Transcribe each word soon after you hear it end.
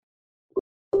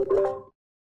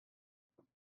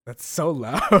That's so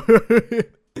loud.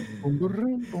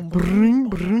 Boom, Bring,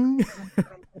 bring.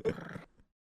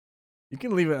 You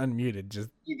can leave it unmuted. Just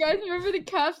You guys remember the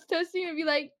caps testing? It'd be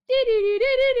like,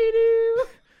 doo-doo-doo-doo-doo-doo.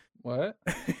 What?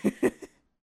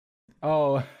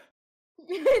 Oh,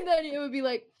 And then it would be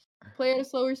like, play at a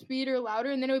slower speed or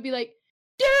louder, and then it would be like,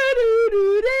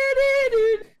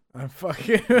 doo-doo-doo-doo-doo-doo. I'm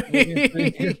fucking. you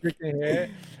freaking hair,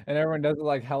 and everyone does it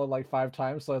like hella like 5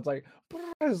 times, so it's like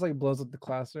it just like blows up the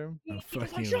classroom. I'm It's like,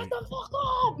 fucking. shut the fuck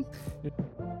up!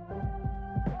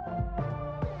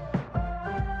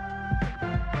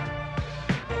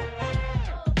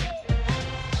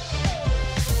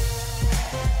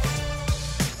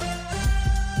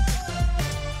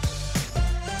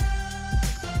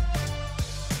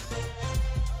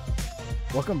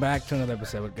 Welcome back to another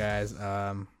episode, guys.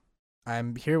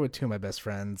 I'm here with two of my best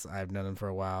friends. I've known them for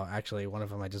a while. Actually, one of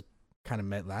them I just kind of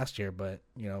met last year, but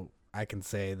I can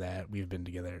say that we've been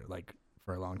together like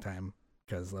for a long time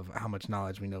because of how much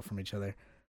knowledge we know from each other.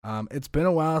 It's been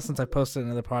a while since I posted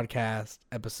another podcast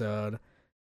episode.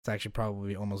 It's actually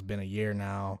probably almost been a year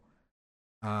now.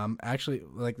 Actually,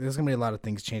 like there's gonna be a lot of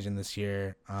things changing this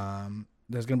year.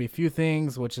 There's gonna be a few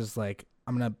things, which is like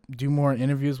I'm gonna do more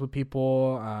interviews with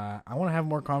people. I want to have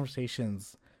more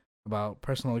conversations about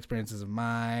personal experiences of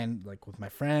mine, like with my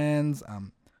friends.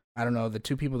 I don't know, the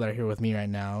two people that are here with me right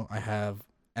now. I have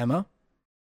Emma.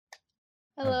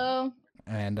 Hello.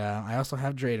 And I also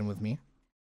have Drayden with me.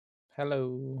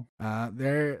 Hello.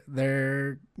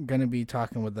 They're gonna be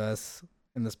talking with us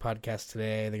in this podcast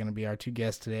today. They're gonna be our two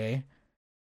guests today.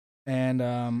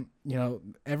 And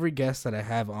every guest that I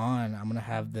have on, I'm gonna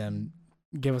have them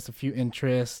give us a few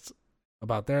interests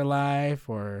about their life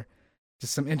or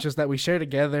just some interests that we share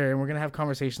together, and we're gonna have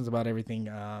conversations about everything.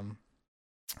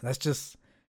 That's just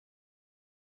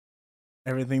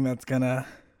everything that's gonna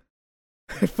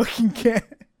I fucking can't.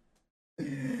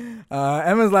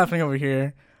 Emma's laughing over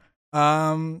here.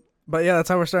 But yeah, that's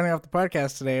how we're starting off the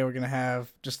podcast today. We're gonna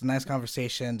have just a nice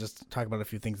conversation, just talk about a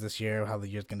few things this year, how the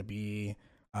year's gonna be.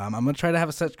 I'm gonna try to have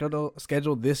a set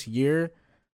schedule this year,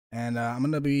 and I'm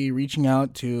gonna be reaching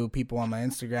out to people on my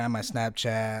Instagram, my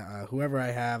Snapchat, whoever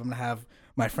I have. I'm gonna have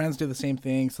my friends do the same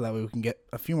thing, so that way we can get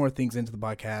a few more things into the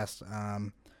podcast.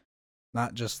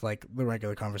 Not just like the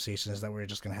regular conversations that we're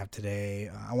just gonna have today.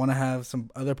 I want to have some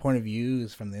other point of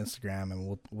views from the Instagram, and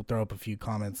we'll throw up a few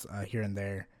comments here and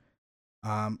there.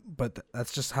 But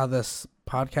that's just how this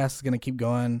podcast is gonna keep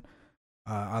going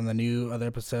on the new other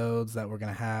episodes that we're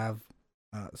gonna have.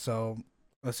 So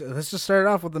let's just start it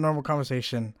off with the normal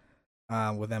conversation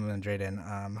with Emma and Drayden.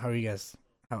 How are you guys?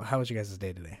 How was your guys'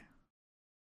 day today?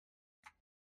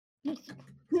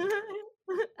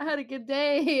 I had a good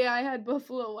day. I had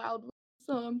Buffalo Wild Wings,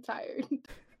 so I'm tired.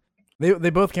 They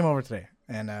both came over today,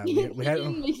 and we had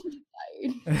Chicken makes me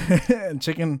tired. and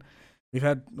chicken. We've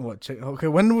had what? Okay,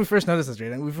 when did we first notice this,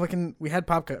 Drayden? We had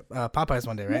Popeyes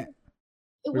one day, right?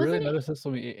 It We really wasn't. noticed this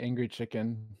when we ate angry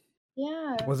chicken.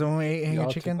 Yeah. Was it when we ate We angry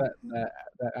all took chicken?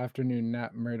 that afternoon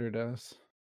nap murdered us.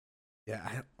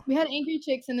 Yeah, We had Angry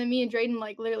Chicks, and then me and Drayden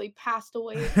like literally passed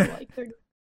away for like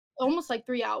almost like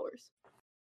 3 hours.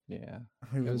 Yeah,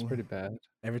 it was pretty bad.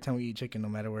 Every time we eat chicken, no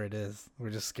matter where it is, we're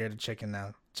just scared of chicken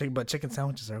now. But chicken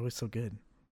sandwiches are always so good.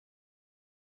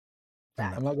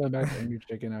 I'm not going back to angry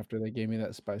chicken after they gave me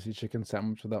that spicy chicken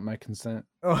sandwich without my consent.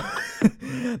 Oh,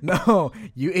 no,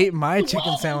 you ate my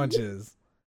chicken sandwiches.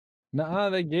 Nah,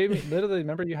 they gave me literally.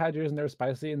 Remember, you had yours and they were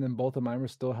spicy, and then both of mine were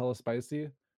still hella spicy.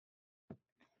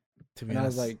 To be And I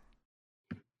honest, was like,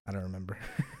 I don't remember.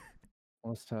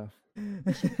 well, it's tough.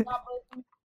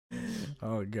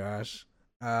 Oh gosh.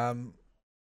 The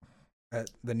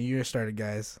new year started,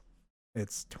 guys.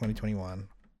 It's 2021.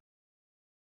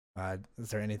 Is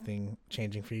there anything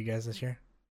changing for you guys this year?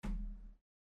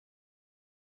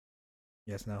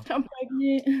 Yes, no. I'm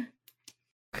pregnant.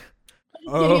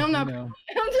 Oh, Kidding, I'm not. You know,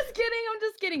 I'm just kidding. I'm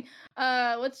just kidding.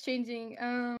 What's changing?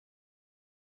 I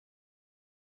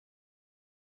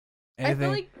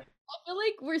feel anything?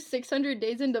 like we're 600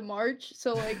 days into March,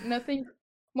 so like nothing.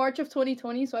 March of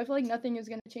 2020, so I feel like nothing is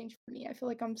gonna change for me. I feel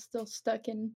like I'm still stuck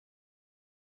in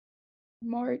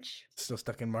March. Still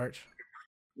stuck in March?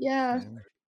 Yeah. man.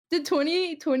 Did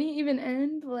 2020 even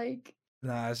end? Like,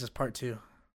 Nah, it's just part 2.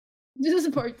 this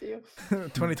is part 2.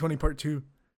 2020 part 2.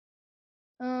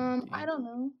 I don't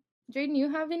know. Drayden,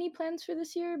 you have any plans for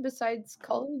this year besides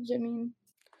college? I mean,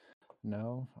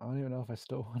 No, I don't even know if I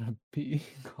still want to be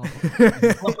in college.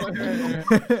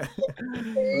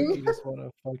 You just want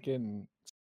to fucking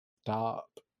stop.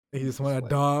 You just Just want to like-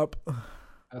 dop. I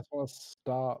just want to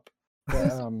stop.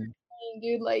 Who's But,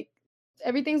 dude, like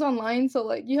everything's online, so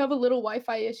like you have a little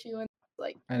Wi-Fi issue, and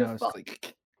like, I you're know. It's fucked.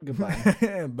 like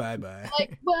goodbye. Bye bye.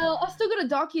 Like, well, I still gotta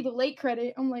dock you the late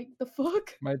credit. I'm like, the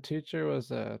fuck? My teacher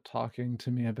was talking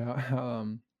to me about how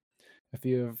a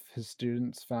few of his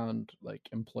students found like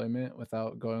employment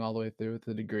without going all the way through with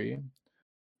the degree.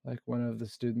 Like one of the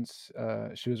students,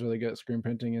 she was really good at screen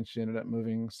printing, and she ended up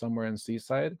moving somewhere in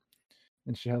Seaside,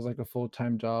 and she has like a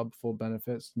full-time job, full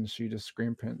benefits, and she just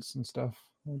screen prints and stuff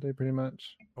all day, pretty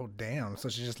much. Oh damn! So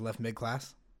she just left mid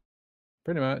class.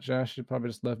 Pretty much, yeah. She probably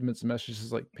just left mid semester. She's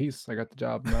just like, "Peace, I got the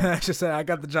job." No, She said, "I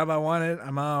got the job I wanted.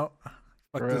 I'm out.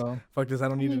 Fuck for this. real. Fuck this. I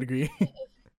don't need a degree."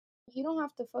 If you don't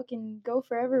have to fucking go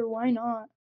forever, why not?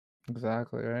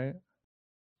 Exactly, right?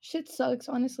 Shit sucks,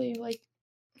 honestly. Like,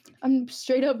 I'm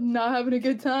straight up not having a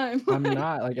good time. I'm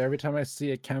not like every time I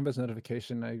see a Canvas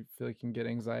notification, I feel like I can get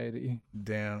anxiety.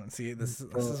 Damn. See, this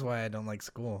is why I don't like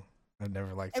school. I've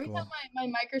never liked Every school. time my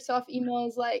Microsoft email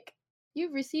is like,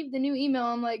 "You've received a new email,"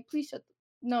 I'm like, please shut.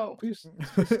 No, Please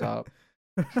stop.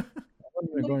 I haven't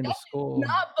been Like, going to that's school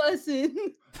not bussing.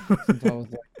 since I was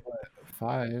like what,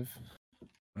 5.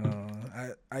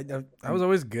 I was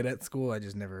always good at school. I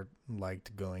just never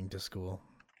liked going to school.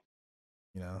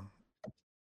 You know,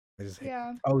 I just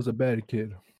Yeah, I was a bad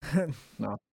kid.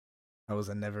 No. I was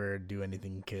a never do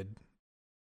anything kid.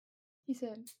 he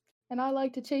said. And I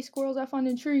like to chase squirrels I find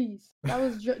in trees. That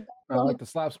was I like to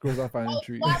slap squirrels I find in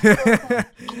trees. slap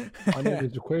My name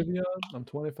is Jaquavion. I'm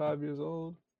 25 years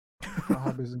old. My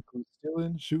hobbies include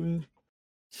stealing, shooting.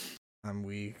 I'm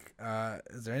weak.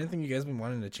 Is there anything you guys been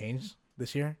wanting to change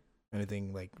this year?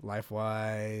 Anything like life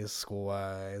wise, school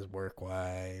wise, work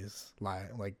wise,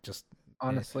 like just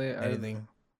Honestly, anything?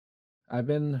 I've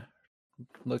been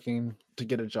looking to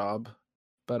get a job,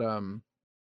 but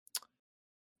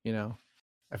you know,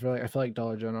 I feel like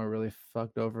Dollar General really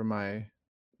fucked over my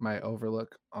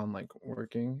overlook on like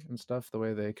working and stuff. The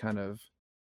way they kind of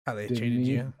How they did treated me,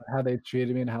 you? how they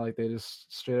treated me, and how like they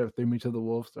just straight up threw me to the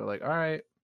wolves. They're like, "All right,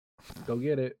 go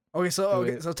get it."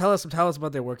 So tell us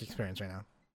about their work experience right now.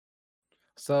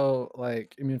 So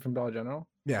like, you mean from Dollar General?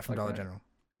 Yeah, from Like Dollar when General.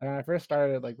 when I first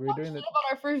started, like we were Talk doing shit the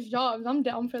about our first jobs. I'm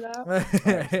down for that. Alright,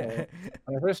 so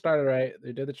when I first started, right,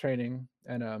 they did the training,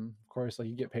 and of course, like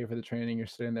you get paid for the training. You're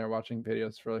sitting there watching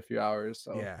videos for a few hours.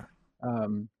 So Yeah.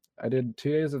 I did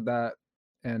 2 days of that,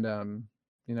 and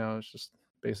it's just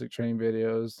basic training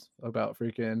videos about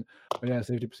freaking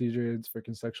safety procedures,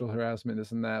 freaking sexual harassment,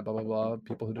 this and that, blah blah blah,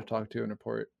 people who to talk to and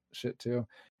report shit to.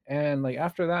 And like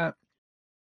after that,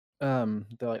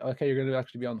 they're like, okay, you're gonna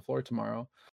actually be on the floor tomorrow.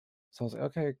 So I was like,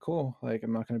 okay, cool. Like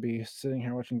I'm not gonna be sitting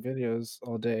here watching videos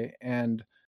all day. And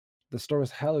the store was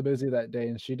hella busy that day,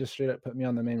 and she just straight up put me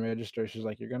on the main register. She's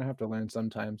like, you're gonna have to learn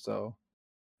sometime. So,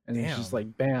 and then she's Damn.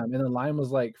 like, bam, and the line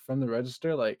was like from the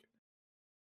register, like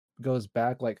goes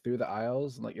back like through the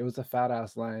aisles, like it was a fat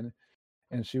ass line.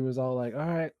 And she was all like, all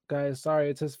right, guys, sorry,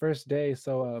 it's his first day,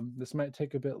 so this might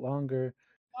take a bit longer.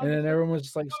 And then everyone was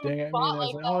just like staring at me, and I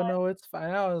was like, oh no, it's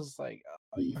fine. I was like,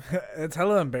 oh, you It's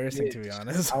hella embarrassing to be bitch.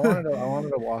 honest. I wanted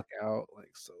to walk out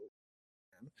like so.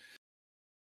 That's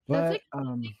But like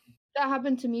that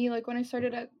happened to me. Like when I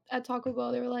started at Taco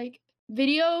Bell, they were like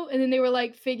video, and then they were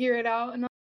like figure it out, and I'm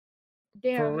like,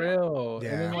 damn. for real.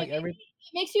 Yeah. And then like It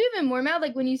makes you even more mad,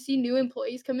 like when you see new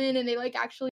employees come in and they like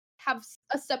actually have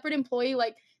a separate employee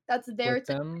like that's there with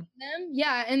to them them.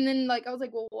 Yeah, and then like I was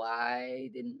like, well, why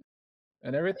didn't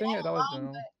and everything at Dollar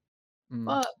allow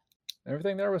General. fuck?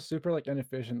 Everything there was super like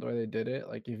inefficient the way they did it.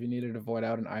 Like if you needed to void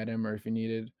out an item, or if you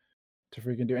needed to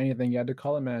freaking do anything, you had to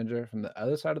call a manager from the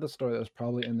other side of the store that was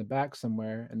probably in the back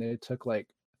somewhere, and they took like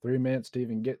 3 minutes to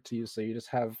even get to you. So you just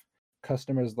have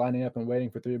customers lining up and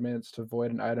waiting for 3 minutes to void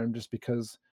an item just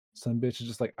because some bitch is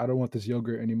just like, I don't want this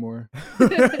yogurt anymore.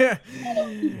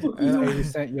 It's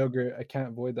 80-cent yogurt. I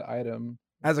can't void the item.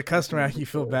 As a customer, you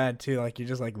feel bad too. Like you're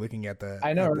just like looking at the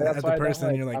I know, at the, that's at why the person,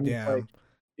 and you're like, I'm just damn. like,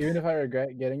 even if I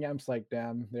regret getting it, I'm just like,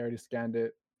 damn, they already scanned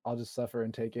it. I'll just suffer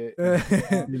and take it.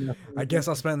 I guess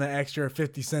I'll spend the extra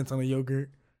 50 cents on a yogurt.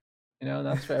 And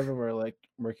that's for everywhere. Like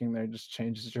working there just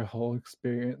changes your whole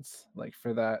experience, like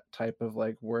for that type of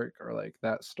like work or like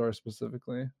that store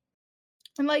specifically.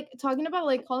 And like talking about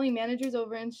like calling managers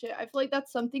over and shit, I feel like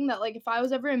that's something that like if I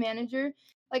was ever a manager,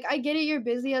 like I get it, you're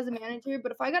busy as a manager,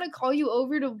 but if I gotta call you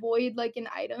over to void like an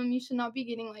item, you should not be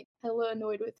getting like hella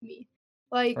annoyed with me.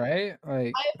 Like Right?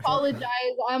 Like I apologize.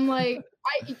 I'm like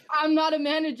I'm not a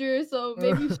manager, so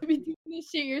maybe you should be doing this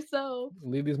shit yourself.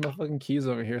 leave these motherfucking keys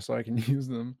over here so I can use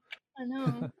them. I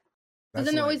know. That's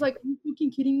Isn't it always like, are you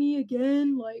fucking kidding me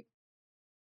again? Like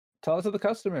Tell it to the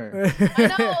customer.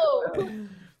 I know.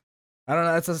 I don't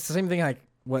know. It's the same thing like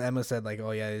what Emma said. Like,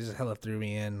 oh yeah, they just hella threw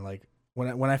me in. Like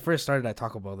when I first started at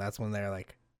Taco Bell, that's when they're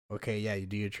like, okay, yeah, you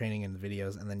do your training in the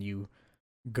videos, and then you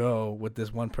go with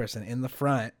this one person in the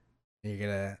front. And you're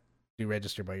gonna do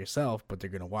register by yourself, but they're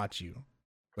gonna watch you.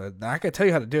 But I could tell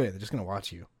you how to do it. They're just gonna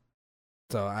watch you.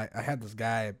 So I had this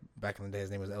guy back in the day.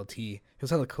 His name was LT. He was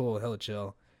hella cool, hella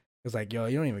chill. He was like, yo,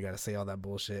 you don't even gotta say all that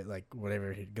bullshit, like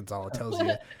whatever Gonzalo tells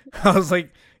you. I was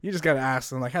like, you just gotta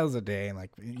ask them, like, how's the day? And like,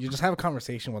 you just have a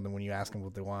conversation with them when you ask them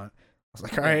what they want. I was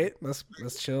like, all right, let's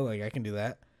chill. Like, I can do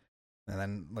that. And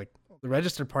then like the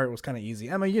register part was kind of easy.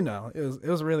 I mean, it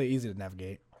was really easy to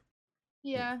navigate.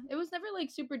 Yeah, it was never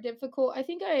like super difficult. I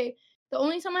think the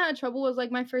only time I had trouble was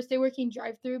like my first day working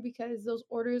drive-through because those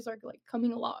orders are like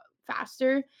coming a lot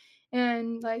faster,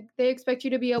 and like they expect you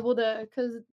to be able to,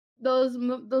 because those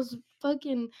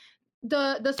fucking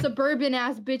the suburban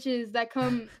ass bitches that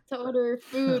come to order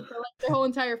food for like their whole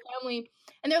entire family,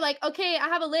 and they're like, okay, I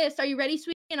have a list. Are you ready,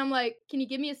 sweetie? And I'm like, can you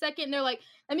give me a second? And they're like,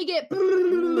 let me get.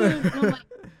 And I'm like,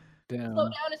 Damn. slow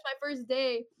down, it's my first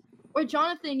day. Or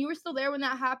Jonathan, you were still there when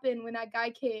that happened, when that guy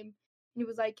came and he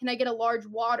was like, can I get a large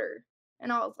water?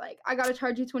 And I was like, I gotta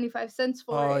charge you 25 cents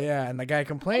for it. Oh yeah, and the guy And he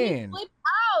complained. flipped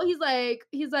out. He's like,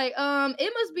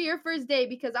 it must be your first day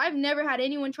because I've never had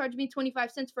anyone charge me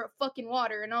 25 cents for a fucking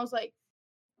water. And I was like,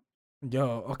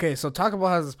 Yo, okay, so Taco Bell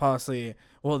has this policy.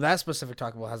 Well, that specific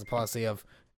Taco Bell has a policy of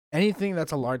anything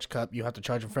that's a large cup, you have to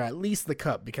charge them for at least the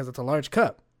cup because it's a large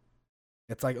cup.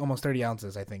 It's like almost 30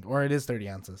 ounces, I think, or it is 30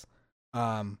 ounces.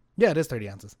 Yeah, it is 30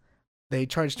 ounces. They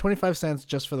charge 25 cents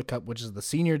just for the cup, which is the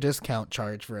senior discount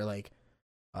charge for like,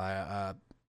 I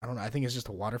don't know. I think it's just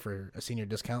a water for a senior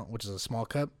discount, which is a small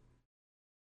cup.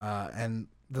 And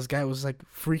this guy was like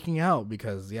freaking out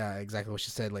because, yeah, exactly what she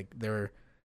said. Like they're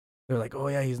like, oh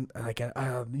yeah, he's like,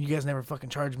 you guys never fucking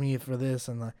charge me for this,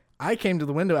 and I came to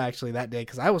the window actually that day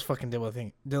because I was fucking dealing with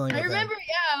I them. remember,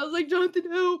 yeah, I was like,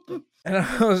 Jonathan, help. And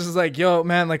I was just like, yo,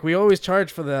 man, like we always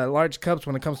charge for the large cups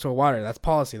when it comes to a water. That's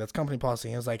policy. That's company policy.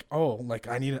 And he was like, oh, like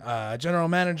I need a general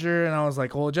manager. And I was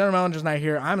like, well, general manager's not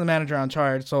here. I'm the manager on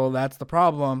charge. So that's the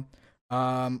problem.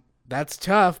 That's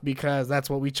tough because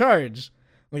that's what we charge.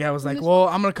 The guy was like, well,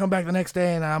 I'm going to come back the next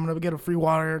day and I'm going to get a free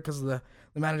water because the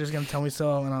manager's going to tell me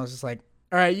so. And I was just like,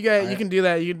 all right, you can do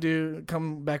that. You can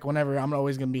come back whenever. I'm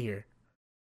always going to be here.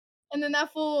 And then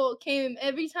that fool came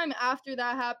every time after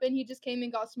that happened. He just came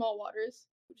and got small waters.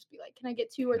 He'd just be like, "Can I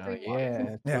get 2 or 3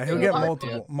 waters?" Yeah, he'll get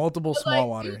multiple small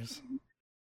waters.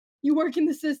 You work in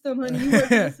the system, honey. You work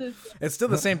in the system. It's still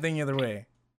the same thing either way.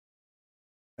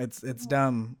 It's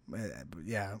dumb.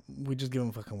 Yeah, we just give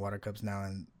him fucking water cups now,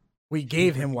 and we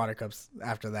gave him water cups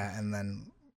after that, and then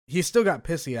he still got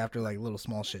pissy after like little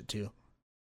small shit too.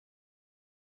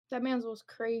 That man's was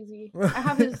crazy. I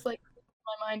have his like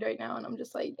my mind right now, and I'm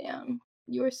just like, damn,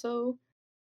 you are so.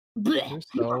 You're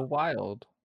so wild.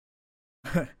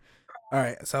 All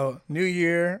right, so new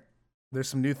year, there's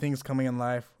some new things coming in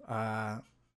life.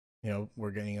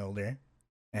 We're getting older,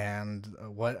 and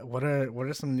what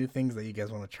are some new things that you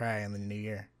guys want to try in the new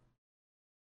year?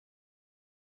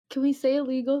 Can we say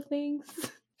illegal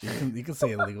things? You can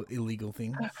say illegal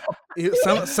things.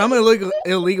 Some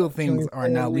illegal things are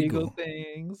now legal.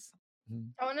 Things.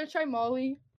 I want to try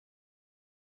Molly.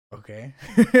 Okay.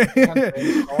 I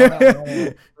really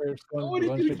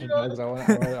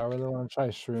want to try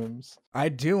shrooms. I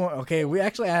do. Okay, we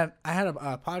actually I had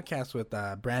a podcast with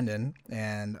Brandon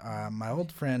and my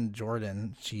old friend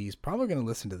Jordan. She's probably gonna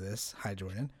listen to this. Hi,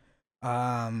 Jordan.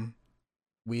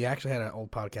 We actually had an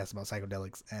old podcast about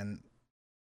psychedelics, and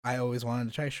I always wanted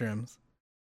to try shrooms.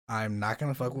 I'm not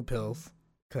gonna fuck with pills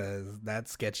because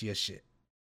that's sketchy as shit.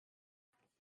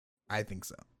 I think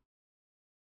so.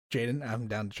 Jaden, I'm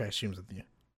down to try shrooms with you.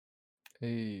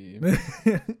 Hey.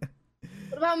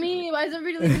 What about me? Why is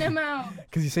everybody leaving him out?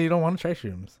 Because you say you don't want to try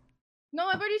shrooms. No,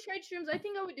 I've already tried shrooms. I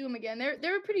think I would do them again.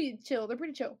 They're pretty chill. They're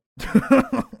pretty chill. We're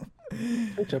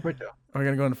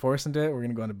gonna go in the forest and do it. We're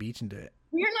gonna go on the beach and do it.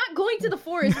 We are not going to the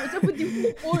forest. What's up with you in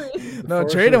the forest? No,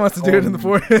 Jaden wants to do it in the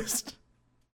forest.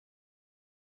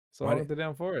 So I want the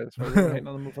damn forest. Why are you hating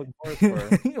on the motherfucking forest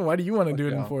for? Why do you want to do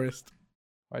it in the forest?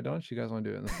 Why don't you guys want to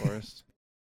do it in the forest?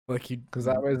 Like you, because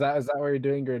is that where you're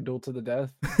doing your duel to the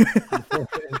death?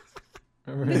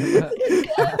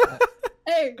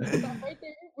 Hey, stop right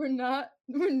there. We're not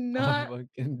fucking dead.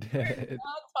 We're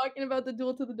not talking about the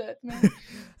duel to the death, man.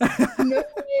 No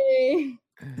way.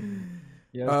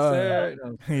 Yes, sir.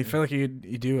 You feel like you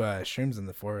do shrooms in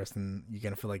the forest, and you're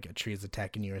gonna feel like a tree is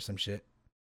attacking you or some shit.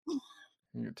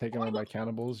 You're taken on by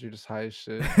cannibals. You're just high as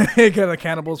shit. You got the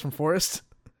cannibals from forest.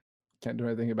 Can't do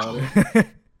anything about it.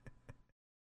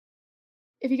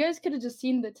 If you guys could have just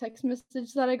seen the text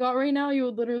message that I got right now, you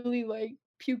would literally like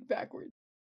puke backwards.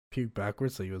 Puke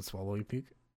backwards, so you would swallow your puke.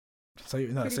 So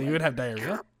you would have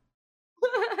diarrhea.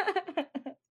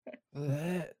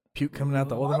 Puke coming out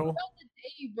the other hole.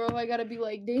 Hey, bro, I gotta be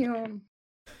like, damn.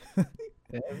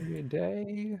 Every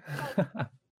day.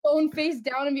 Phone face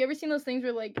down. Have you ever seen those things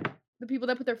where like the people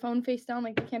that put their phone face down,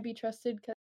 like they can't be trusted?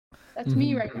 Cause that's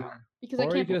me right now. Because I Or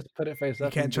you can't. can just put it face You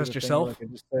up. can't and do trust the thing where,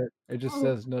 yourself? like, it just Oh.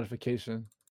 says notification.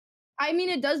 I mean,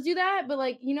 it does do that, but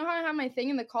like, you know how I have my thing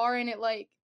in the car and it like,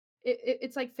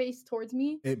 it's like face towards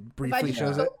me. It briefly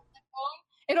shows Yeah. it.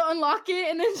 It'll unlock it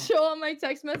and then show all my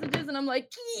text messages, and I'm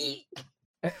like, "Ee."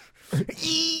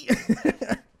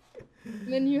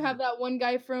 And then you have that one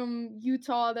guy from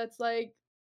Utah that's like,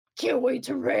 can't wait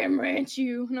to ram ranch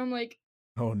you, and I'm like,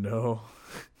 Oh no.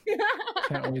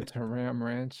 Can't wait to ram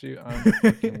ranch you. I'm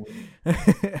fucking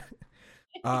weak.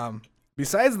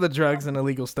 Besides the drugs and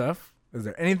illegal stuff, is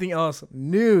there anything else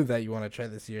new that you want to try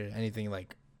this year? Anything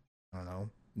like, I don't know,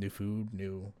 new food,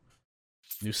 new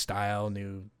style,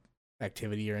 new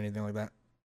activity, or anything like that?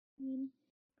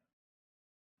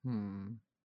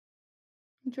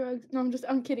 drugs. No,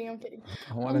 I'm kidding.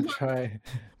 I want to try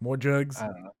More drugs. I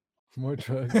don't know, more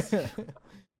drugs.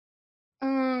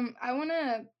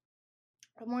 I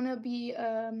wanna be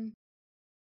I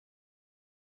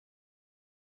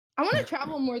wanna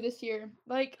travel more this year.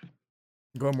 Like,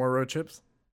 Go on more road trips.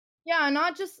 yeah, I'm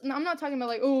not talking about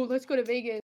like, oh, let's go to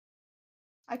Vegas.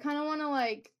 I kind of want to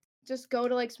like just go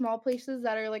to like small places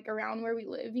that are like around where we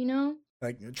live, you know?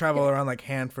 Like travel around like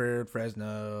Hanford,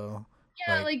 Fresno.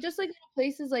 Yeah, like just like little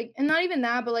places, like, and not even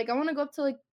that, but like I want to go up to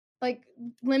like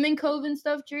Lemon Cove and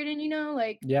stuff, Jordan. You know,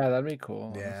 like Yeah, that'd be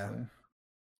cool. Yeah. Honestly.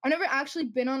 I've never actually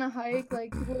been on a hike.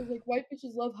 Like people are like, white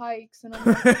bitches love hikes, and I'm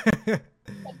like, I've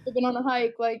never been on a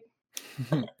hike. Like,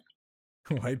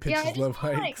 White bitches Yeah, I just love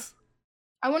wanna, like- hikes.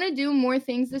 I want to do more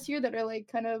things this year that are like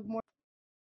kind of more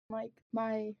like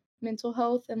my mental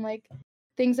health and like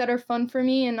things that are fun for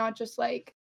me and not just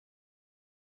like,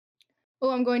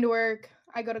 oh, I'm going to work,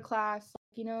 I go to class.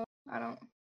 You know, I don't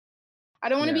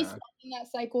want to be Yeah. stuck in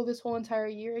that cycle this whole entire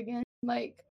year again.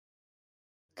 Like,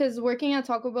 because working at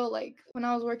Taco Bell, like when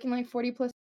I was working like 40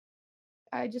 plus,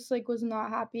 I just like was not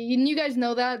happy. And you guys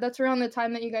know that. That's around the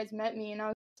time that you guys met me, and I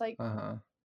was like,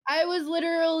 I was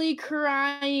literally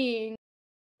crying.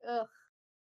 Ugh.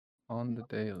 On the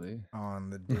daily. On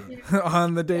the daily.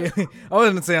 On the daily. I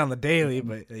wouldn't say on the daily,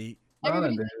 but Not on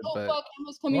Everybody's the like, daily, oh but fuck,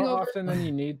 Emma's coming more over. often than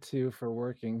you need to for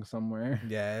working somewhere.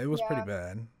 yeah, it was pretty Yeah.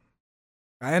 bad.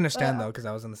 I understand But, though, because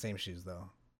I was in the same shoes though.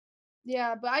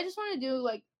 Yeah, but I just want to do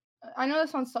like, I know that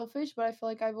sounds selfish, but I feel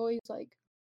like I've always like,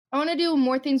 I want to do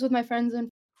more things with my friends and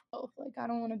myself. Like, I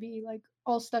don't want to be like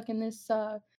all stuck in this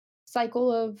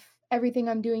cycle of everything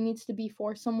I'm doing needs to be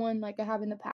for someone like I have in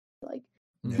the past. Like,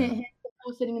 Yeah.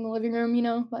 sitting in the living room, you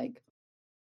know, like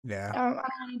Yeah. I don't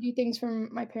want to do things for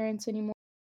my parents anymore.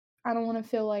 I don't want to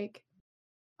feel like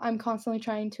I'm constantly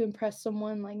trying to impress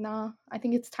someone. Like, nah, I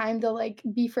think it's time to like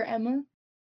be for Emma,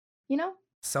 you know?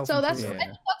 So that's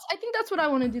Self-improvement. I think that's what I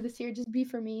want to do this year. Just be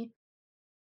for me,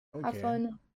 have Okay.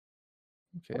 fun,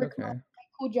 Okay, work okay.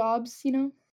 cool jobs, you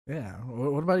know? Yeah.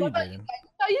 What about you, What about Jaden?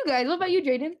 What about you guys? What about you,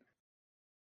 Jaden?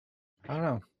 I don't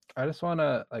know. I just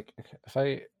wanna like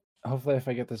hopefully if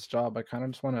I get this job, I kind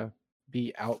of just want to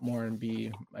be out more and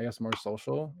be, I guess, more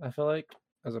social. I feel like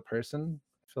as a person,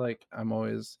 I feel like I'm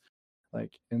always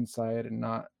like inside and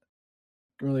not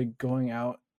really going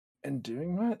out and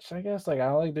doing much. I guess like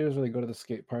all I do is really go to the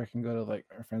skate park and go to like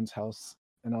our friend's house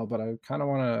and all. But I kind of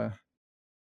want to,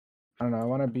 I don't know, I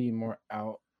want to be more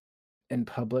out in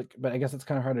public. But I guess it's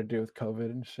kind of hard to do with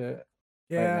COVID and shit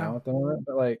right now at the moment.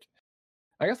 But like,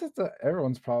 I guess it's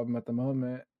everyone's problem at the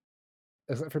moment.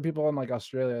 Except for people in like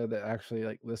Australia that actually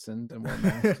like listened and wore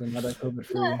masks and now they're COVID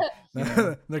free.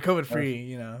 They're COVID free,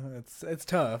 you know. It's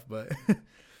tough, but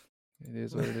It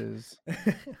is what it is.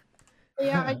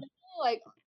 Yeah, I just feel like,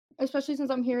 especially since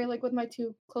I'm here, like with my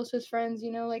two closest friends,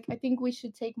 you know, like I think we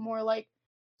should take more like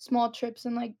small trips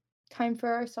and like time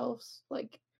for ourselves.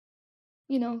 Like,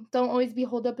 you know, don't always be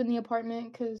holed up in the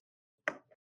apartment because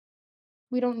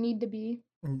we don't need to be.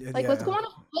 Like, let's go on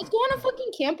a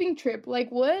fucking camping trip. Like,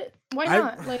 what? Why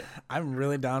not? Like, I'm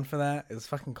really down for that. It's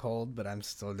fucking cold, but I'm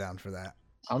still down for that.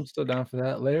 I'm still down for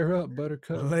that. Layer up,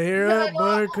 Buttercup. Layer Yeah, I up, know.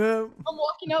 Buttercup. I'm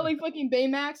walking out like fucking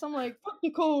Baymax. I'm like, fuck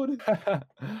the cold.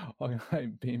 Walking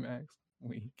like Baymax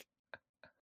week.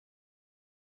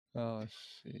 Oh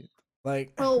shit.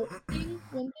 Like, Oh,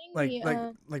 one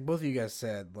thing like both of you guys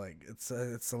said, like it's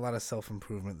a lot of self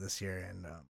improvement this year, and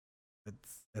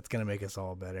it's gonna make us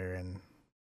all better. And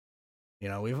you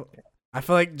know, I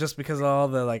feel like just because of all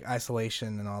the like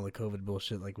isolation and all the COVID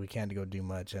bullshit, like we can't go do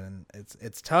much, and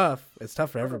it's tough. It's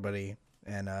tough for everybody,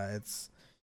 and it's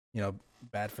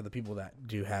bad for the people that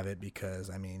do have it, because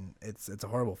I mean it's a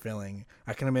horrible feeling.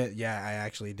 I can admit, yeah, I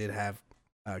actually did have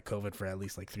COVID for at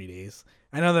least like 3 days.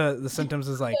 I know the symptoms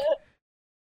is like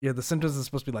the symptoms is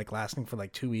supposed to be like lasting for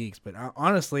like 2 weeks, but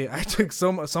honestly, I took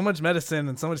so much medicine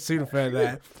and so much Sudafed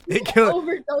that it killed.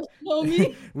 Overdose,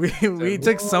 homie. we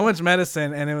took so much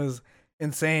medicine and it was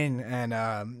insane, and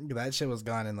that shit was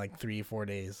gone in like 3-4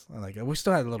 days. And, like, we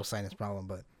still had a little sinus problem,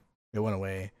 but it went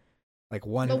away. Like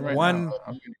one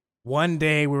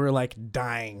day we were like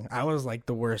dying. I was like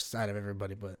the worst out of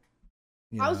everybody, but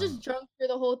I was just drunk for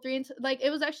the whole like it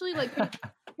was actually like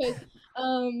because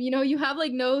you have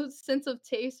like no sense of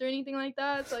taste or anything like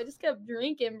that, so I just kept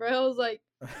drinking, bro. I was like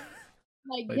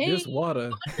dang, this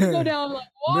water go down like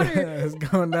water. It's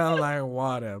going down like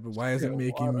water, but why is it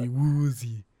making me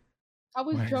woozy? I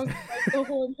was drunk like, the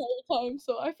whole entire time,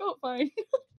 so I felt fine.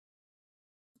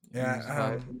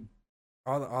 Yeah,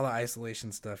 all the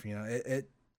isolation stuff, it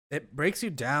breaks you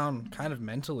down kind of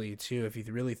mentally too, if you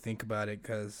really think about it,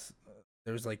 because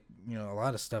there's like a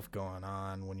lot of stuff going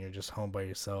on when you're just home by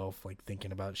yourself, like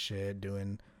thinking about shit,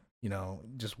 doing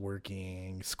just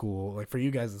working, school. Like for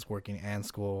you guys, it's working and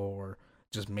school, or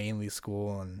just mainly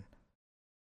school. And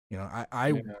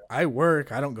I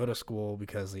work. I don't go to school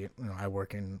because I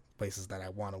work in places that I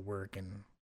want to work and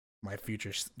my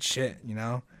future shit.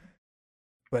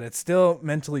 But it's still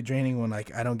mentally draining when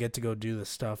like I don't get to go do the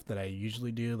stuff that I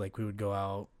usually do. Like we would go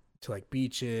out to like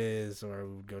beaches, or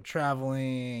we would go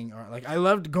traveling, or like I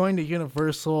loved going to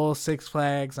Universal, Six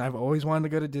Flags. I've always wanted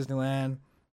to go to Disneyland.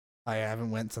 I haven't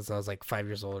went since I was like 5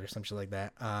 years old or some shit like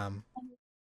that.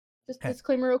 Just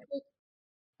disclaimer real quick.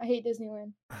 I hate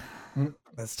Disneyland.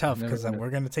 That's tough because we're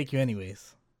gonna take you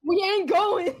anyways. We ain't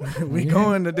going. We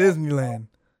going to Disneyland.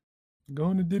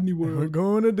 Going to Disney World. We're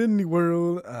going to Disney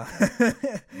World.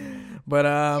 But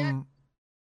yeah,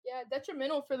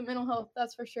 detrimental for the mental health.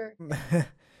 That's for sure.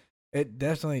 It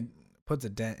definitely puts a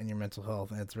dent in your mental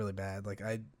health, and it's really bad. Like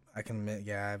I can admit,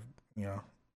 yeah, I've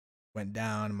went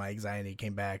down, and my anxiety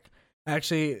came back.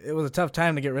 Actually, it was a tough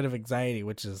time to get rid of anxiety,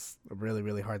 which is a really,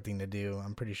 really hard thing to do.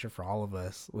 I'm pretty sure for all of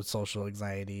us with social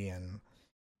anxiety and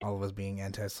all of us being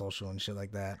antisocial and shit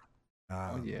like that.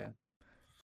 Yeah.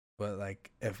 But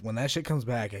like, when that shit comes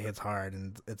back, it hits hard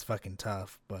and it's fucking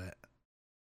tough. But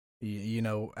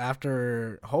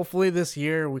after hopefully this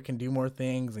year we can do more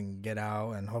things and get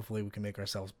out, and hopefully we can make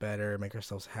ourselves better, make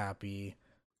ourselves happy,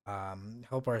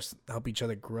 help each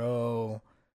other grow,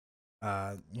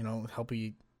 help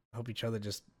each other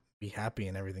just be happy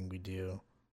in everything we do,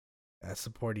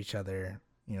 support each other.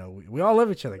 We all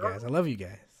love each other, guys. I love you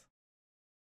guys.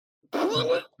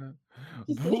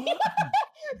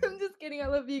 I'm just kidding. I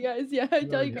love you guys. Yeah, I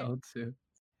tell you guys. Too.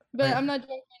 But I'm not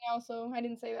drunk right now, so I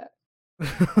didn't say that.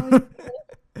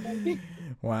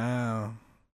 Wow.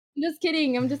 I'm just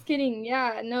kidding.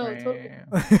 Yeah, no. Totally.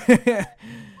 I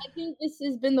think this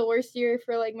has been the worst year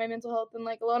for like my mental health, and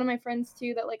like a lot of my friends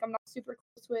too that like I'm not super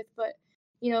close with, but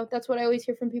that's what I always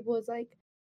hear from people is like,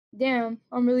 damn,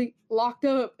 I'm really locked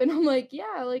up. And I'm like,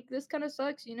 yeah, like this kind of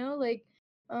sucks, like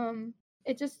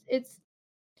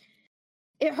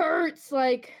it hurts.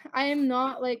 Like I'm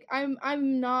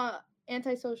not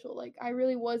antisocial. Like I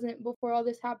really wasn't before all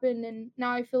this happened, and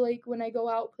now I feel like when I go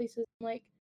out places, I'm like,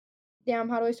 damn,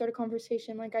 how do I start a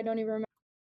conversation? Like I don't even remember.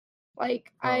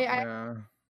 Like I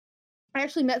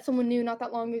actually met someone new not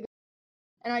that long ago,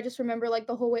 and I just remember like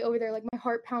the whole way over there, like my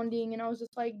heart pounding, and I was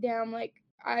just like, damn, like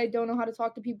I don't know how to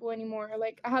talk to people anymore.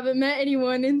 Like I haven't met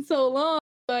anyone in so long.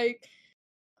 Like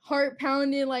heart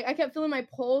pounding, like I kept feeling my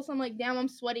pulse. I'm like, damn, I'm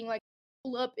sweating. Like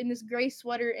pull up in this gray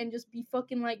sweater and just be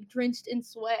fucking like drenched in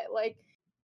sweat. Like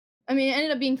I mean, it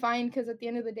ended up being fine because at the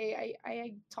end of the day,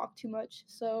 I talked too much,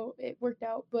 so it worked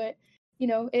out. But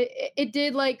it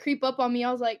did like creep up on me.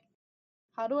 I was like,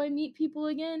 how do I meet people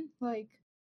again? Like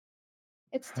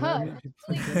it's tough. It's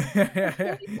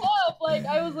really tough. Like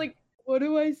I was like, what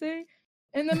do I say?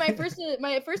 And then my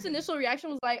first initial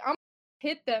reaction was like, I'm gonna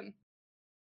hit them.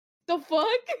 The fuck?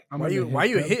 Why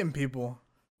you hitting people?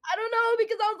 I don't know,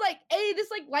 because I was like, hey, this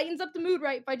like lightens up the mood,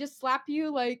 right? If I just slap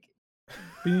you, like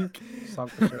Bink.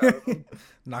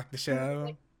 Knock the shit out of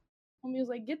him. Homie was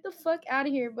like, get the fuck out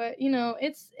of here. But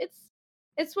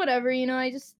it's whatever,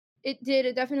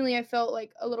 it definitely, I felt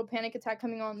like a little panic attack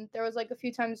coming on. There was like a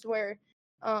few times where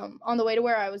on the way to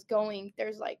where I was going,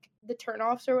 there's like the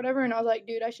turnoffs or whatever, and I was like,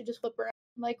 dude, I should just flip around.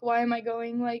 Like, why am I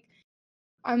going? Like,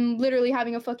 I'm literally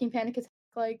having a fucking panic attack.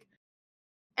 Like,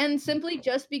 and simply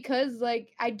just because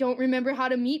like I don't remember how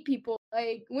to meet people.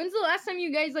 Like, when's the last time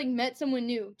you guys like met someone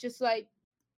new? Just like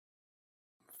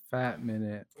fat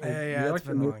minute. Yeah, you're it's like the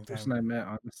been a new long person time. I met,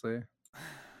 honestly.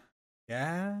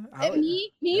 Yeah.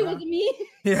 Me? yeah. Was it me?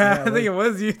 Yeah, Yeah, I think it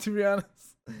was you, to be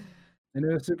honest. And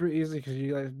it was super easy because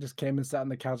you like just came and sat on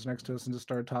the couch next to us and just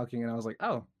started talking, and I was like,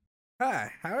 "Oh,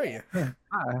 Hi, how are you? hi,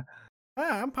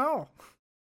 Hi, I'm Paul.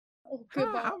 Oh, hi,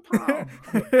 goodbye. I'm Paul."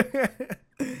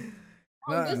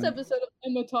 On this No, episode of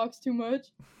Emma Talks Too Much.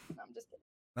 No, I'm just kidding.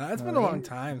 no, it's been a long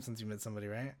time since you met somebody,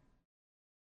 right?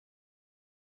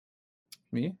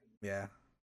 Me? Yeah.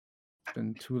 It's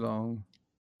been too long.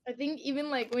 I think even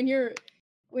like when your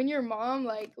mom,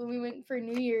 like when we went for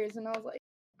New Year's, and I was like,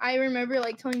 I remember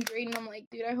like telling Drayden, I'm like,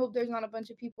 dude, I hope there's not a bunch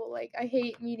of people. Like, I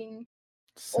hate meeting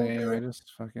Same. Older. I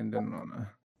just fucking didn't wanna.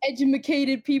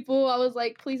 educated people. I was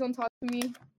like, please don't talk to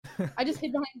me. I just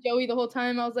hid behind Joey the whole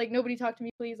time. I was like, nobody talk to me,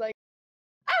 please. Like,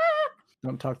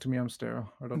 Don't talk to me. I'm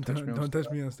sterile. Or don't touch me. I'm Don't touch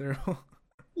sterile. me on sterile.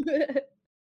 but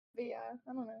yeah,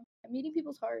 I don't know. Meeting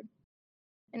people's hard,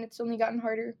 and it's only gotten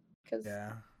harder because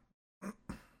Yeah.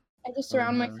 I just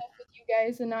surround man. myself with you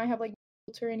guys, and now I have like no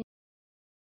filter anymore.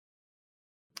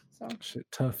 So Shit,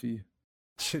 toughy.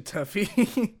 Shit,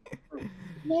 Tuffy.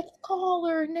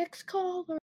 next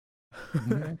caller.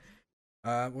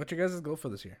 What's your guys' goal for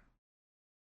this year?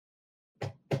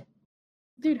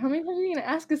 Dude, how many times are you gonna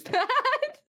ask us that?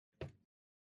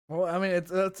 Well, I mean,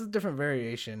 it's a different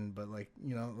variation, but like,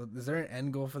 you know, is there an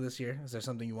end goal for this year? Is there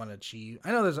something you want to achieve?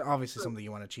 I know there's obviously something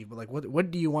you want to achieve, but like,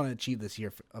 what do you want to achieve this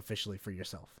year officially for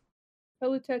yourself?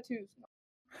 Hella tattoos.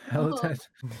 Hell, Oh. tat-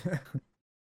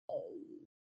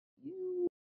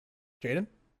 Jaden?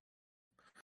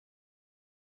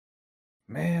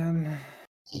 man,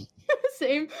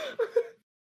 Same.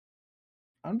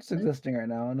 I'm just existing right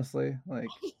now. Honestly, like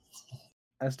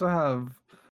I still have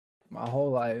my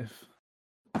whole life,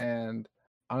 and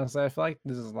honestly, I feel like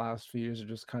these last few years are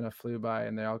just kind of flew by,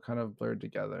 and they all kind of blurred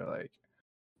together. Like,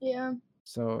 Yeah.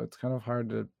 so it's kind of hard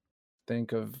to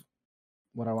think of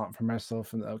what I want for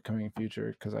myself in the upcoming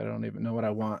future because I don't even know what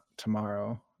I want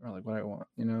tomorrow or like what I want.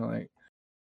 You know, like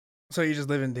So you're just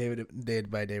living day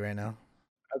by day right now?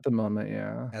 at the moment,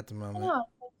 yeah. At the moment. Yeah.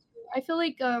 I feel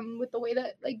like with the way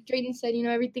that like Drayden said, you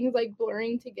know, everything's like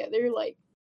blurring together. Like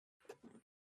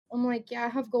I'm like, yeah, I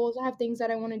have goals, I have things that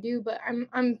I want to do, but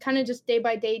I'm kind of just day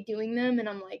by day doing them, and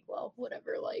I'm like, well,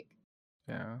 whatever, like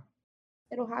Yeah.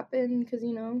 it'll happen because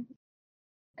you know,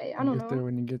 I You don't get there know.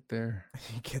 when you get there.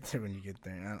 You get there when you get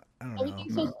there. I don't know.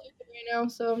 Everything's so No. stupid right now,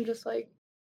 so I'm just like,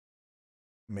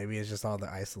 Maybe it's just all the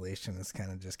isolation is kind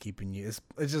of just keeping you.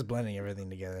 It's just blending everything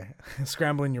together,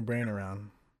 scrambling your brain around.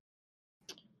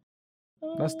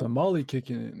 That's the Molly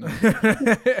kicking it. No,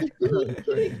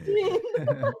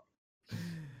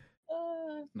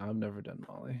 no I've never done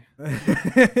Molly. Not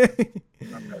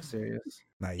that serious.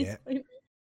 Not yet. It's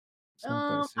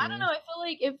not that I don't know. serious. I feel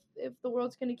like if the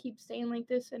world's gonna keep staying like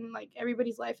this and like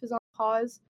everybody's life is on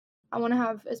pause, I want to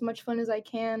have as much fun as I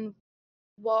can,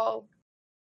 while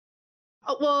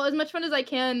well, as much fun as I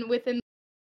can within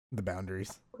The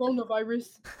boundaries.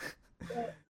 coronavirus.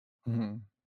 Mhm.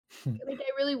 Like I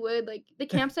really would. Like the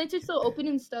campsites are still open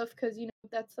and stuff because you know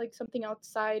that's like something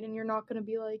outside and you're not gonna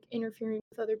be like interfering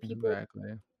with other people.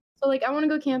 Exactly. So like I want to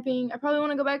go camping. I probably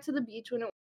want to go back to the beach when it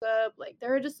warms up. Like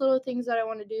there are just little things that I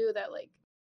want to do that like,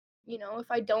 you know, if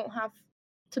I don't have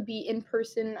to be in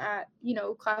person at, you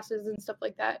know, classes and stuff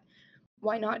like that,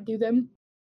 why not do them?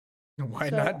 Why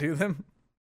So- not do them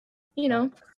You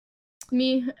know,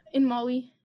 me in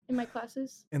Molly in my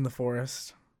classes. in the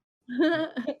forest?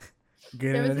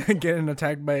 There was Getting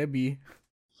attacked by a bee.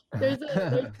 there's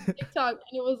a TikTok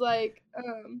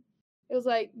and it was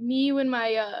like me when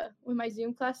my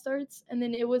Zoom class starts, and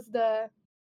then it was the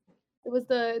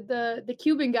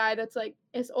Cuban guy that's like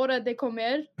es hora de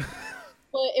comer,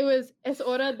 but it was es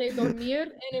hora de dormir,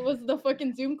 and it was the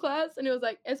fucking Zoom class, and it was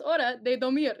like es hora de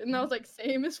dormir, and I was like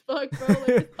same as fuck, bro. Like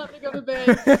it's time to go to bed.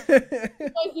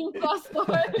 My Zoom class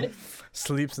starts.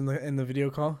 Sleeps in the video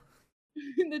call.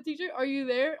 The teacher, are you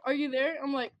there? Are you there?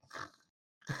 I'm like,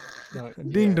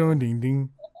 Ding dong, ding ding.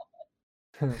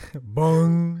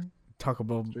 Bong. Taco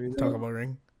Bell Straight up.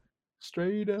 ring.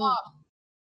 Straight up.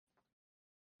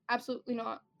 absolutely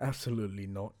not. Absolutely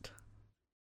not.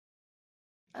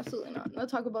 Absolutely not. No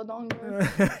Taco Bell dong, bro.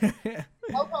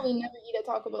 I'll probably never eat at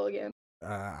Taco Bell again.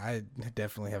 I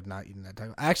definitely have not eaten that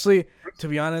taco. Actually, to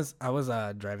be honest, I was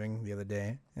driving the other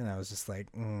day and I was just like,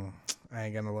 I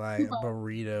ain't gonna lie, a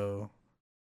burrito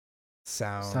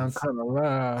Sounds sounds. kind of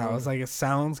loud. I was like, it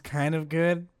sounds kind of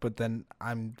good, but then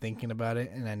I'm thinking about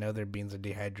it and I know their beans are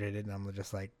dehydrated and I'm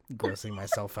just like grossing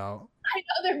myself out. I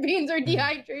know their beans are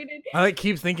dehydrated. I like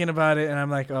keep thinking about it and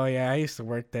I'm like, oh yeah, I used to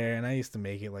work there and I used to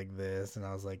make it like this, and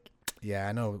I was like, yeah,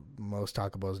 I know most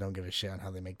Taco Bells don't give a shit on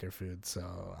how they make their food,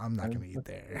 so I'm not gonna eat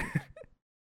there.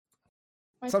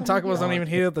 Some tummy tacos don't hurts. even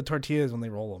heat up the tortillas when they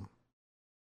roll them.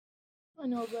 I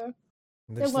know, bro.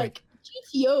 They're They're just like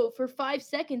GTO for 5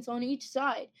 seconds on each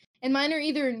side, and mine are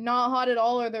either not hot at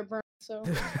all or they're burnt. So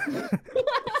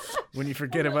when you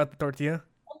forget about the tortilla.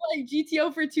 I'm like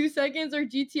GTO for 2 seconds or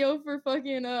GTO for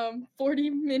fucking 40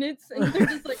 minutes, and they're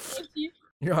just like crunchy.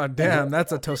 Oh damn,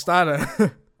 that's a tostada.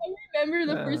 I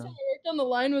remember the first time I worked on the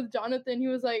line with Jonathan, he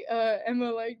was like,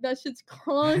 Emma, like that shit's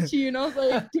crunchy, and I was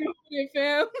like, dude,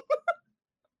 fam.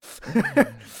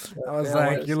 I was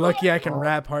like, you're lucky I can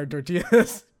wrap hard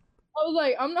tortillas. I was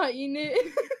like, I'm not eating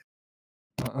it.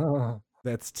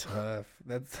 That's tough.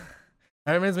 That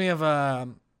reminds me of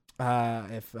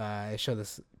if I show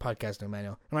this podcast to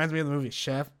Emmanuel, it reminds me of the movie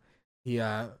Chef. He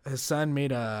his son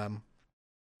made a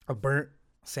burnt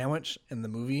sandwich in the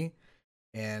movie,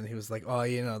 and he was like, oh,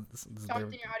 you know,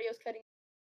 Jonathan, your audio's cutting.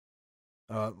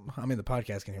 I mean the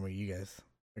podcast can hear me, you guys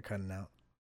are cutting out.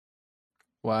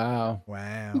 Wow.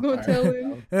 You gonna tell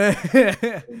him?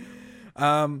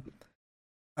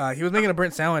 He was making a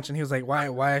burnt sandwich, and he was like,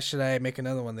 why should I make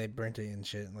another one? They burnt it and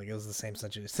shit. Like, it was the same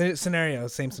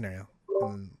scenario.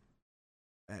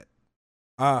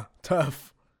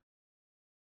 Tough.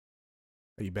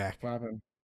 Are you back? What happened?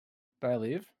 Did I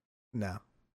leave? No,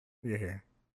 you're here.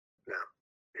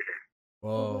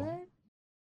 Whoa. What?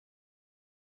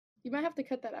 You might have to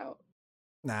cut that out.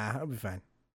 Nah, I'll be fine.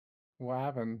 What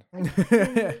happened? I'm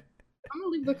gonna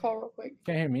leave the call real quick.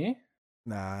 Can't hear me?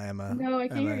 Nah, Emma. No, I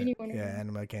can't hear Emma, anyone. Yeah,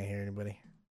 Emma can't hear anybody.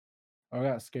 I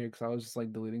got scared because I was just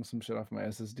like deleting some shit off my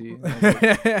SSD.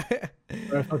 I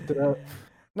I fucked it up.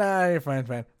 Nah, you're fine.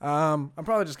 I'm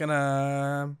probably just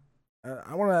gonna.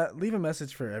 I want to leave a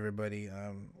message for everybody.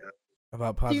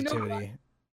 About positivity.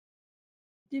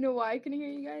 Do you know why I couldn't hear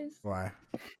you guys? Why?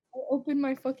 I opened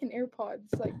my fucking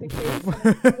AirPods, like the case.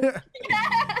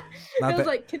 Not It was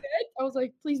the- like connect. I was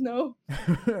like, please no.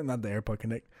 Not the AirPod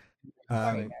Connect.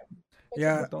 Sorry, guys.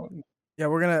 Yeah, Don't- yeah.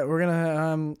 We're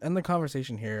gonna end the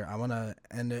conversation here. I want to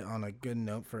end it on a good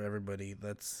note for everybody.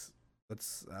 Let's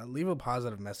leave a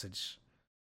positive message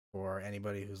for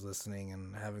anybody who's listening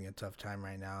and having a tough time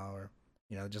right now, or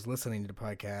just listening to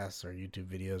podcasts or YouTube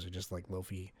videos, or just like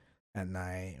lofi at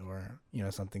night, or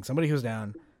something. Somebody who's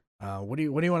down. What do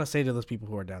you want to say to those people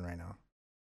who are down right now?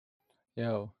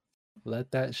 Yo,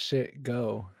 let that shit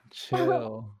go.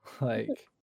 Chill. Like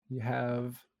you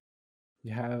have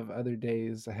other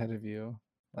days ahead of you.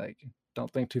 Like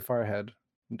don't think too far ahead.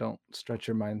 Don't stretch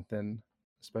your mind thin,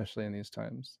 especially in these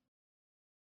times.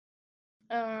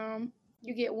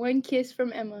 You get one kiss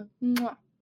from Emma. Mwah.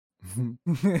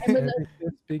 Every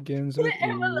kiss begins with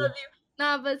Emma you. love you.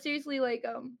 Nah, but seriously, like,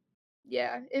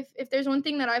 yeah. If there's one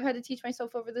thing that I've had to teach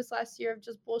myself over this last year of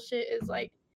just bullshit is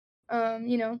like,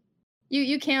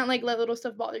 you can't like let little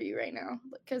stuff bother you right now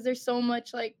because there's so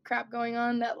much like crap going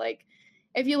on that like,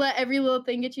 if you let every little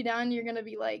thing get you down, you're gonna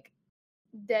be like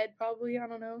dead probably. I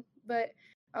don't know, but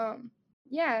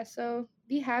yeah. So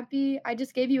be happy. I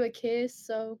just gave you a kiss,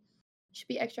 so you should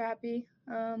be extra happy.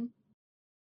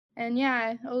 And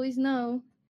yeah, always know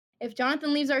if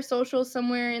Jonathan leaves our socials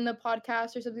somewhere in the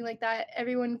podcast or something like that,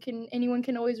 anyone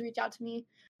can always reach out to me.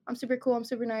 I'm super cool. I'm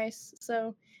super nice.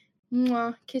 So,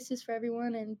 mwah, kisses for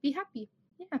everyone and be happy.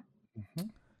 Yeah.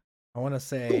 I want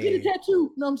to Go get say. a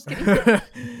tattoo. No, I'm just kidding.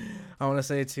 I want to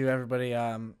say to everybody,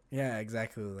 yeah,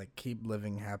 exactly. Like, keep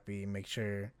living happy. Make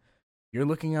sure you're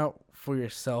looking out for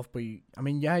yourself, but you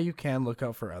can look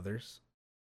out for others,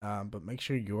 but make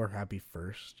sure you're happy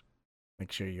first.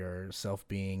 Make sure your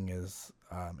self-being is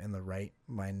in the right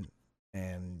mind,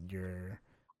 and you're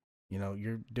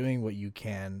doing what you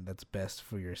can that's best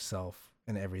for yourself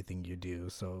in everything you do.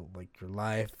 So like your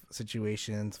life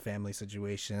situations, family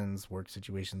situations, work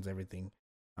situations, everything.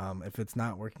 If it's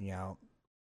not working out,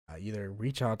 either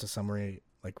reach out to somebody,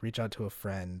 like reach out to a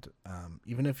friend.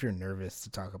 Even if you're nervous to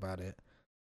talk about it,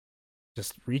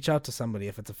 just reach out to somebody.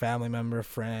 If it's a family member, a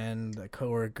friend, a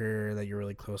coworker that you're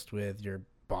really close with, your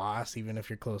boss, even if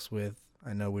you're close with.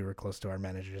 I know we were close to our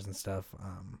managers and stuff,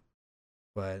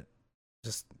 but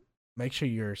just make sure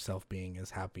your self-being is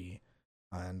happy.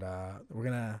 And we're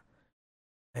gonna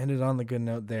end it on the good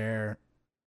note there.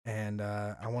 And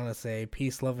I want to say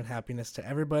peace, love, and happiness to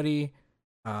everybody.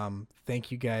 Thank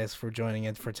you guys for joining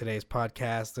in for today's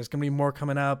podcast. There's gonna be more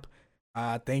coming up.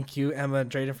 Thank you, Emma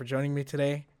and Drayden, for joining me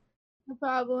today. No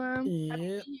problem.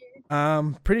 Yeah.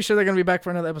 Pretty sure they're gonna be back for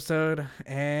another episode,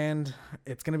 and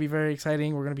it's gonna be very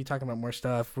exciting. We're gonna be talking about more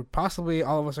stuff. We're possibly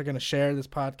all of us are gonna share this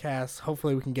podcast.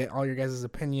 Hopefully, we can get all your guys'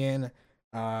 opinion.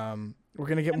 We're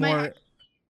gonna get more.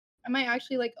 I might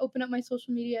actually like open up my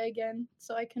social media again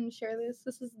so I can share this.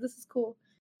 This is cool.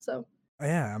 So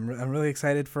Yeah, I'm really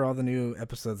excited for all the new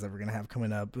episodes that we're gonna have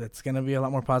coming up. It's gonna be a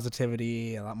lot more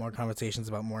positivity, a lot more conversations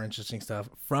about more interesting stuff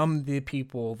from the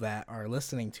people that are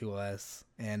listening to us,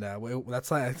 and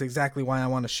that's exactly why I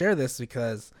want to share this,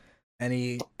 because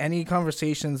any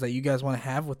conversations that you guys want to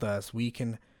have with us, we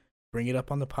can bring it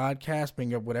up on the podcast,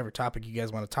 bring up whatever topic you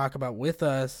guys want to talk about with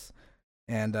us,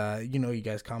 and you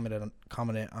guys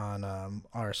commented on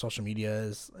our social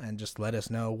medias and just let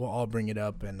us know. We'll all bring it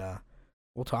up and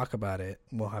we'll talk about it.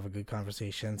 We'll have a good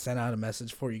conversation. Send out a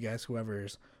message for you guys,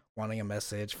 whoever's wanting a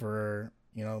message for,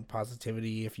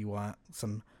 positivity. If you want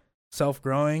some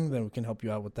self-growing, then we can help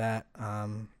you out with that.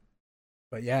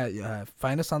 But yeah,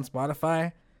 find us on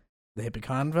Spotify, The Hippie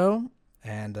Convo,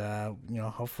 and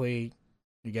hopefully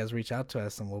you guys reach out to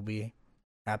us and we'll be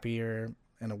happier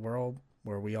in a world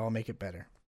where we all make it better.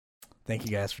 Thank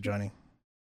you guys for joining.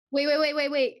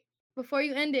 Wait. Before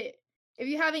you end it, if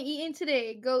you haven't eaten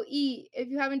today, go eat. If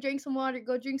you haven't drank some water,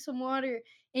 go drink some water.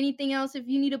 Anything else, if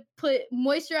you need to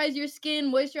moisturize your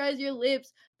skin, moisturize your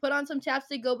lips, put on some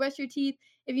chapstick, go brush your teeth.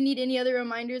 If you need any other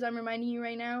reminders, I'm reminding you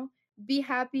right now. Be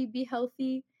happy, be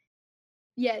healthy.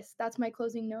 Yes, that's my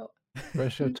closing note.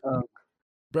 Brush your tongue.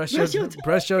 Brush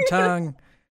your tongue.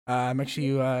 Make sure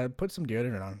you put some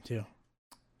deodorant on too.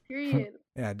 Period.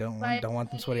 Yeah, don't Bye,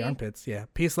 want them sweaty everybody. armpits. Yeah.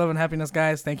 Peace, love, and happiness,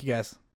 guys. Thank you guys.